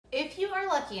If you are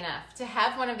lucky enough to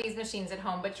have one of these machines at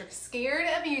home, but you're scared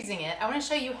of using it, I want to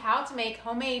show you how to make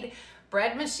homemade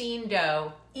bread machine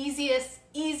dough. Easiest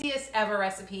ever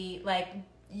recipe, like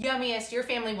yummiest. Your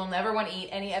family will never want to eat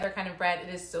any other kind of bread.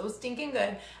 It is so stinking good.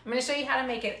 I'm going to show you how to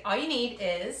make it. All you need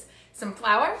is some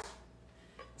flour,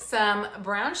 some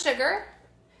brown sugar,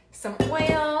 some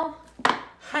oil,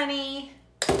 honey,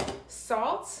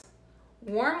 salt,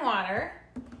 warm water,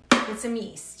 and some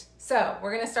yeast. So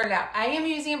we're gonna start it out. I am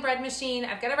using a bread machine.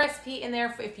 I've got a recipe in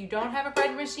there. If you don't have a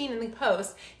bread machine in the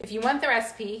post, if you want the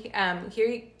recipe,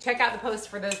 check out the post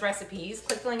for those recipes.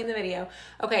 Click the link in the video.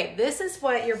 Okay, this is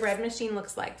what your bread machine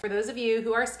looks like. For those of you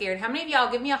who are scared, how many of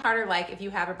y'all, give me a heart or like if you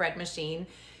have a bread machine.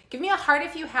 Give me a heart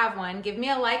if you have one. Give me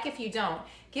a like if you don't.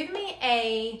 Give me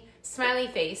a smiley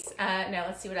face. No,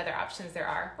 let's see what other options there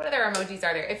are. What other emojis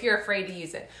are there if you're afraid to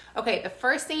use it? Okay, the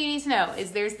first thing you need to know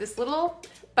is there's this little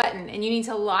button and you need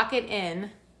to lock it in.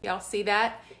 Y'all see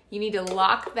that? You need to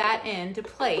lock that into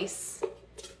place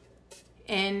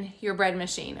in your bread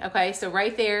machine. Okay, so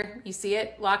right there, you see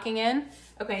it locking in?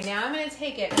 Okay, now I'm gonna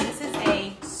take it, and this is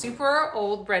a super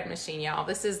old bread machine, y'all.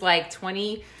 This is like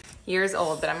 20 years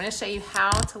old, but I'm gonna show you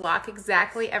how to lock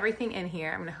exactly everything in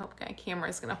here. I'm gonna hope my camera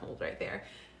is gonna hold right there.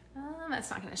 That's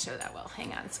not gonna show that well.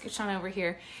 Hang on, scooch on over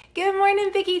here. Good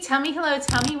morning, Vicki. Tell me hello.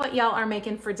 Tell me what y'all are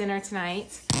making for dinner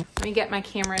tonight. Let me get my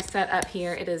camera set up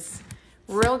here. It is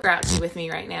real grouchy with me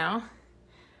right now.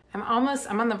 I'm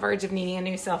on the verge of needing a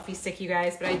new selfie stick, you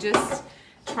guys, but I just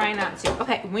try not to.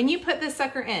 Okay, when you put this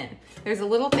sucker in, there's a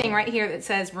little thing right here that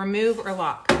says remove or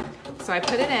lock. So I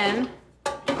put it in,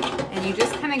 and you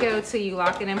just kind of go till you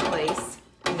lock it in place.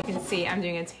 And you can see I'm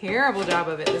doing a terrible job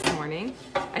of it this morning.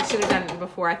 I should have done it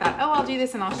before. I thought, oh, I'll do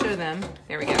this and I'll show them.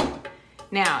 There we go.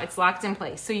 Now it's locked in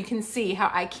place. So you can see how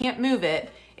I can't move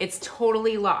it. It's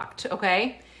totally locked,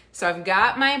 okay? So I've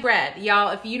got my bread.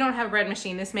 Y'all, if you don't have a bread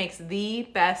machine, this makes the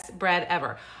best bread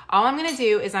ever. All I'm gonna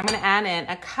do is I'm gonna add in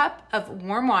a cup of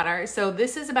warm water. So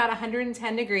this is about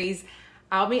 110 degrees.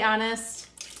 I'll be honest,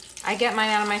 I get mine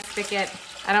out of my spigot.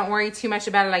 I don't worry too much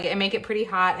about it. I make it pretty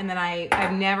hot, and then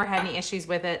I've never had any issues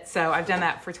with it. So I've done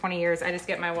that for 20 years. I just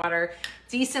get my water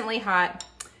decently hot.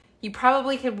 You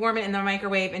probably could warm it in the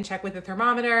microwave and check with the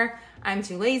thermometer. I'm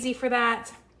too lazy for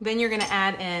that. Then you're gonna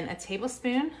add in a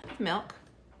tablespoon of milk.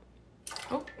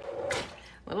 Oh,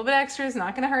 a little bit extra is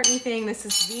not gonna hurt anything. This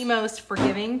is the most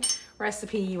forgiving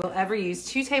recipe you will ever use.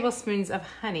 2 tablespoons of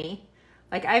honey.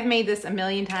 Like, I've made this a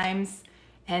million times,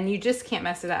 and you just can't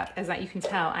mess it up. As you can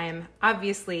tell, I am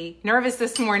obviously nervous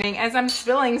this morning as I'm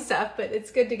spilling stuff, but it's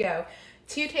good to go.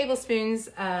 2 tablespoons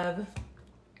of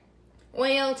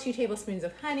oil, 2 tablespoons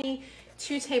of honey,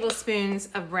 2 tablespoons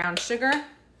of brown sugar.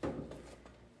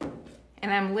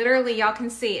 And I'm literally, y'all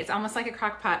can see, it's almost like a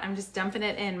crock pot. I'm just dumping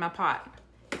it in my pot,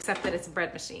 except that it's a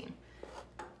bread machine.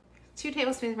 2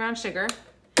 tablespoons of brown sugar.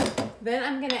 Then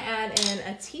I'm gonna add in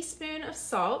a teaspoon of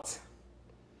salt.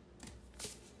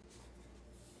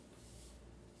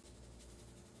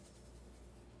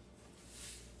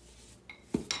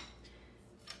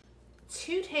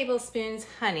 2 tablespoons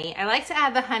honey. I like to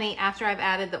add the honey after I've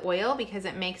added the oil because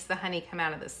it makes the honey come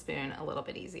out of the spoon a little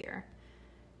bit easier.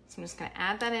 So I'm just gonna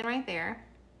add that in right there.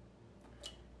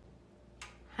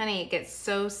 Honey, it gets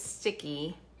so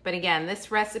sticky, but again, this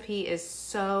recipe is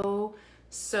so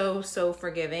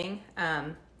forgiving.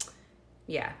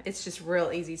 Yeah, it's just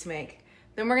real easy to make.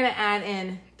 Then we're gonna add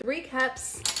in 3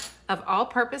 cups of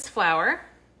all-purpose flour.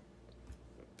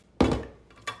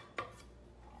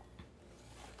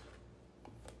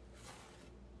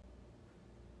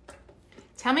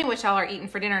 Tell me what y'all are eating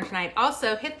for dinner tonight.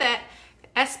 Also, hit that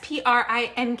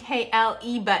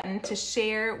SPRINKLE button to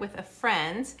share with a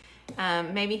friend,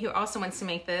 maybe who also wants to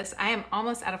make this. I am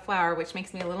almost out of flour, which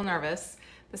makes me a little nervous.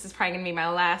 This is probably gonna be my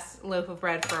last loaf of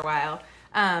bread for a while.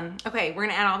 Okay, we're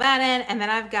gonna add all that in, and then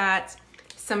I've got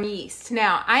some yeast.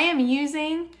 Now, I am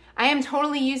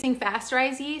totally using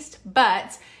pasteurized yeast,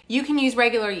 but you can use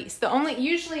regular yeast.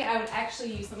 Usually I would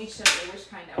actually use, let me show you which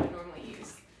kind I would normally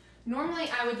use. Normally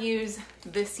I would use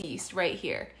this yeast right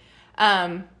here,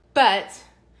 but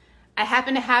I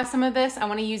happen to have some of this. I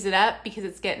want to use it up because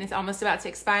it's almost about to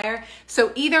expire.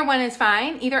 So either one is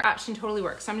fine. Either option totally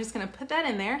works. So I'm just going to put that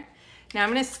in there. Now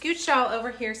I'm going to scooch y'all over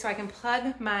here so I can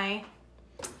plug my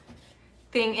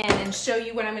thing in and show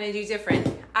you what I'm going to do different.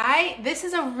 This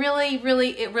is a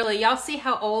really, y'all see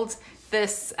how old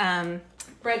this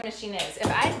bread machine is. If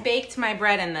I baked my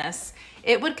bread in this,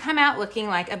 it would come out looking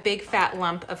like a big fat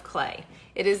lump of clay.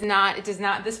 It does not,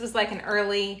 this was like an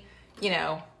early,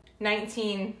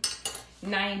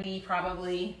 1990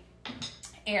 probably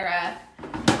era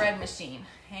bread machine.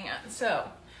 Hang on. So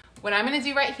what I'm gonna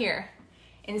do right here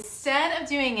instead of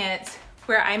doing it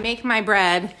where I make my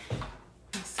bread,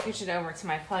 scooch it over to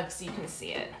my plug so you can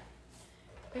see it.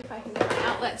 If I can get my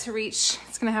outlet to reach,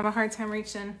 it's gonna have a hard time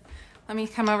reaching. Let me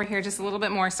come over here just a little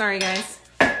bit more. Sorry, guys.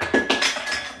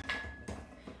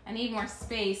 I need more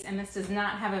space, and this does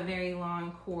not have a very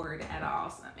long cord at all,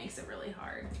 so that makes it really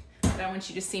hard. But I want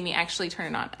you to see me actually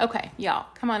turn it on. Okay, y'all,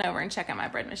 come on over and check out my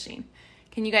bread machine.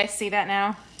 Can you guys see that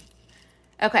now?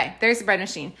 Okay, there's the bread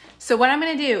machine. So what I'm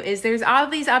gonna do is there's all of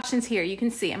these options here. You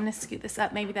can see, I'm gonna scoot this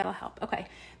up, maybe that'll help. Okay,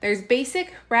 there's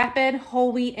basic, rapid,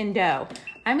 whole wheat, and dough.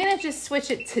 I'm gonna just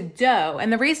switch it to dough.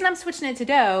 And the reason I'm switching it to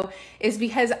dough is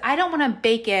because I don't wanna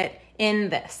bake it in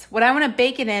this. What I wanna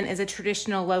bake it in is a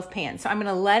traditional loaf pan. So I'm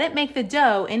gonna let it make the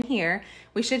dough in here.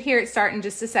 We should hear it start in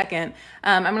just a second.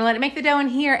 I'm gonna let it make the dough in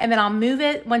here, and then I'll move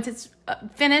it. Once it's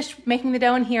finished making the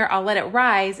dough in here, I'll let it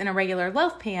rise in a regular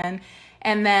loaf pan,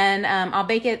 and then I'll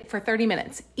bake it for 30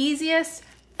 minutes. Easiest,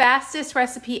 fastest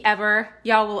recipe ever.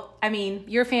 Y'all will, I mean,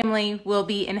 your family will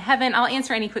be in heaven. I'll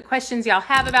answer any quick questions y'all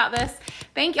have about this.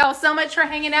 Thank y'all so much for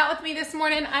hanging out with me this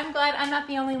morning. I'm glad I'm not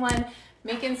the only one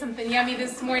making something yummy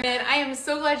this morning. I am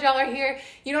so glad y'all are here.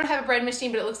 You don't have a bread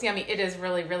machine, but it looks yummy. It is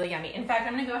really, really yummy. In fact,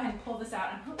 I'm gonna go ahead and pull this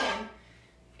out. I'm hoping,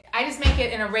 I just make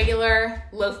it in a regular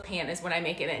loaf pan is what I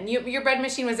make it in. Your bread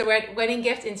machine was a wedding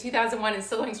gift in 2001 and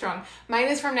still going strong. Mine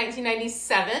is from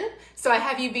 1997, so I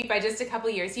have you beat by just a couple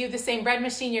years. You have the same bread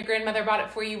machine. Your grandmother bought it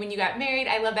for you when you got married.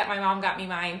 I love that my mom got me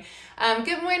mine.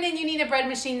 Good morning, you need a bread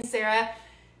machine, Sarah.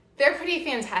 They're pretty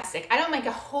fantastic. I don't make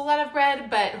a whole lot of bread,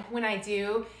 but when I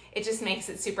do, it just makes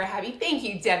it super happy. Thank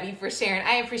you, Debbie, for sharing.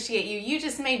 I appreciate you. You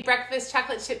just made breakfast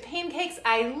chocolate chip pancakes.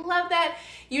 I love that.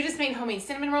 You just made homemade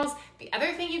cinnamon rolls. The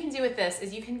other thing you can do with this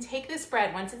is you can take this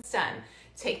bread once it's done,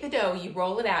 take the dough, you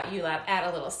roll it out, you add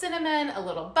a little cinnamon, a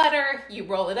little butter, you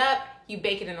roll it up, you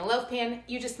bake it in a loaf pan.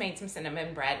 You just made some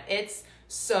cinnamon bread. It's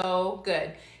so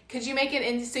good. Could you make it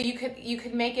into, so you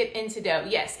could make it into dough?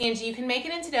 Yes, Angie, you can make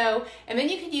it into dough, and then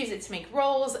you could use it to make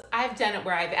rolls. I've done it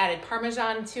where I've added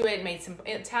Parmesan to it, made some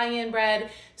Italian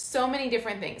bread, so many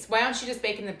different things. Why don't you just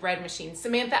bake in the bread machine?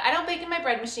 Samantha, I don't bake in my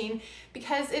bread machine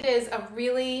because it is a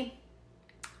really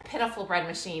pitiful bread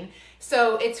machine.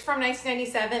 So it's from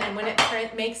 1997, and when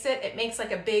it makes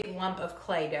like a big lump of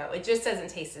clay dough. It just doesn't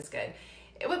taste as good.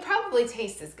 It would probably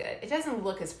taste as good. It doesn't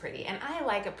look as pretty, and I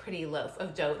like a pretty loaf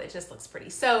of dough that just looks pretty.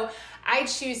 So I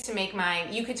choose to make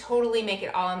mine. You could totally make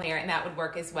it all in there, and that would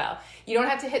work as well. You don't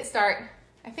have to hit start.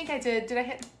 I think I did. Did I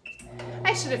hit?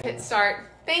 I should have hit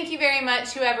start. Thank you very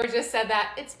much, whoever just said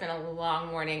that. It's been a long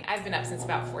morning. I've been up since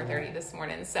about 4:30 this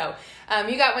morning. So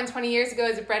you got one 20 years ago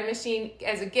as a bread machine,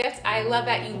 as a gift. I love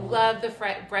that. You love the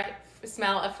bread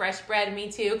smell of fresh bread.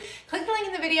 Me too. Click the link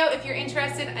in the video if you're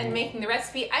interested in making the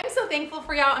recipe. I'm so thankful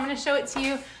for y'all. I'm going to show it to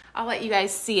you. I'll let you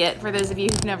guys see it for those of you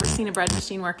who've never seen a bread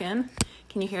machine work in.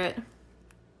 Can you hear it?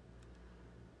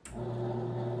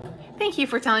 Thank you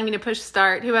for telling me to push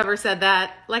start, whoever said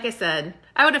that. Like I said,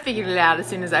 I would have figured it out as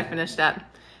soon as I finished up.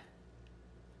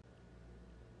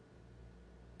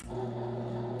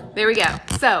 There we go.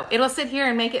 So it'll sit here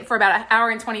and make it for about 1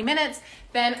 hour and 20 minutes.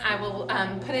 Then I will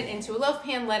put it into a loaf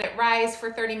pan, let it rise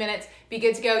for 30 minutes, be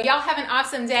good to go. Y'all have an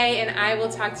awesome day, and I will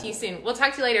talk to you soon. We'll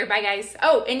talk to you later. Bye, guys.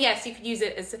 Oh, and yes, you could use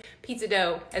it as pizza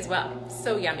dough as well.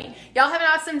 So yummy. Y'all have an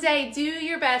awesome day. Do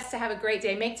your best to have a great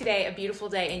day. Make today a beautiful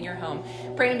day in your home.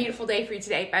 Pray a beautiful day for you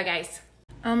today. Bye, guys.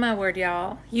 Oh, my word,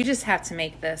 y'all. You just have to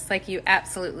make this. Like, you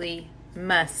absolutely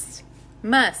must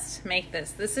make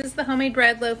this. This is the homemade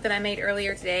bread loaf that I made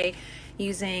earlier today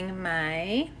using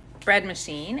my bread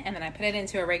machine, and then I put it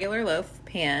into a regular loaf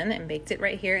pan and baked it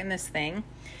right here in this thing.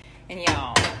 And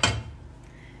y'all,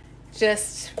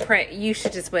 just pray, you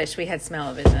should just wish we had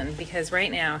smell-o-vision, because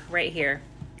right now, right here,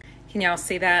 can y'all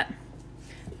see that?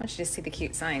 I want you to see the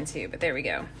cute sign too, but there we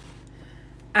go.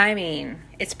 I mean,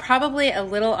 it's probably a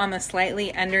little on the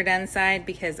slightly underdone side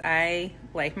because I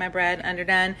like my bread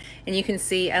underdone, and you can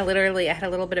see I had a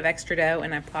little bit of extra dough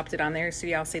and I plopped it on there. So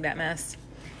y'all see that mess?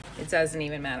 It doesn't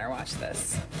even matter. Watch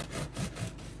this.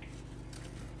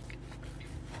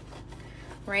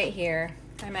 Right here,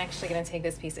 I'm actually going to take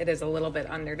this piece. It is a little bit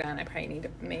underdone. I probably need to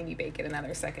maybe bake it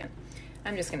another second.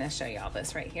 I'm just going to show y'all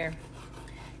this right here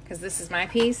because this is my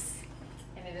piece,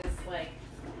 and it is like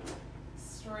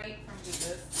straight from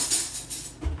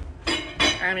Jesus.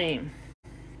 I mean,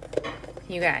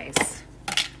 you guys,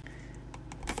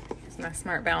 it's my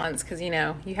smart balance because, you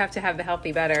know, you have to have the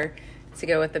healthy butter to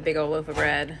go with the big old loaf of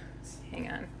bread. Hang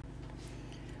on.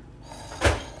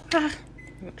 I'll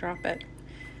drop it.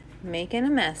 Making a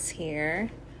mess here.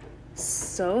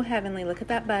 So heavenly. Look at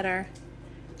that butter.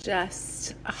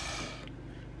 Just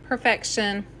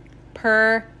perfection.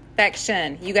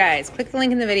 Perfection. You guys, click the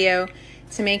link in the video.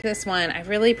 to make this one, I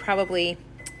probably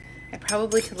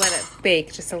could let it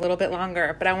bake just a little bit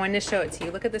longer, but I wanted to show it to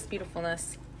you. Look at this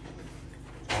beautifulness.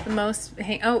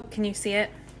 Oh, can you see it?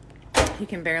 You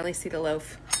can barely see the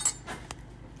loaf.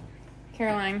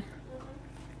 Caroline.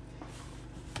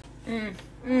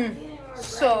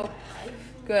 So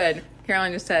good.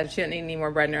 Caroline just said she didn't need any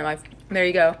more bread in her life. There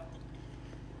you go.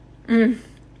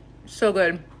 So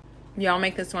good. Y'all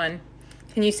make this one.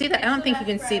 Can you see that? I don't think you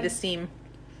can see the steam.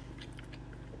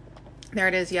 There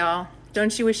it is, y'all.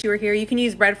 Don't you wish you were here? You can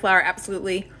use bread flour,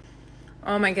 absolutely.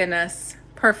 Oh my goodness.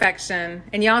 Perfection.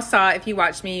 And y'all saw, if you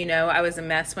watched me, you know I was a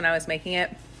mess when I was making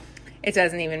it. It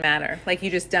doesn't even matter. Like, you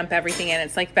just dump everything in.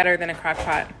 It's like better than a crock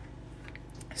pot.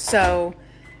 So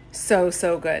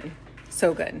good.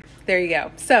 So good. There you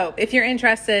go. So if you're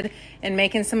interested in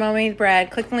making some homemade bread,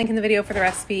 click the link in the video for the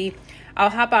recipe. I'll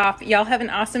hop off. Y'all have an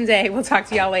awesome day. We'll talk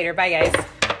to y'all later. Bye, guys.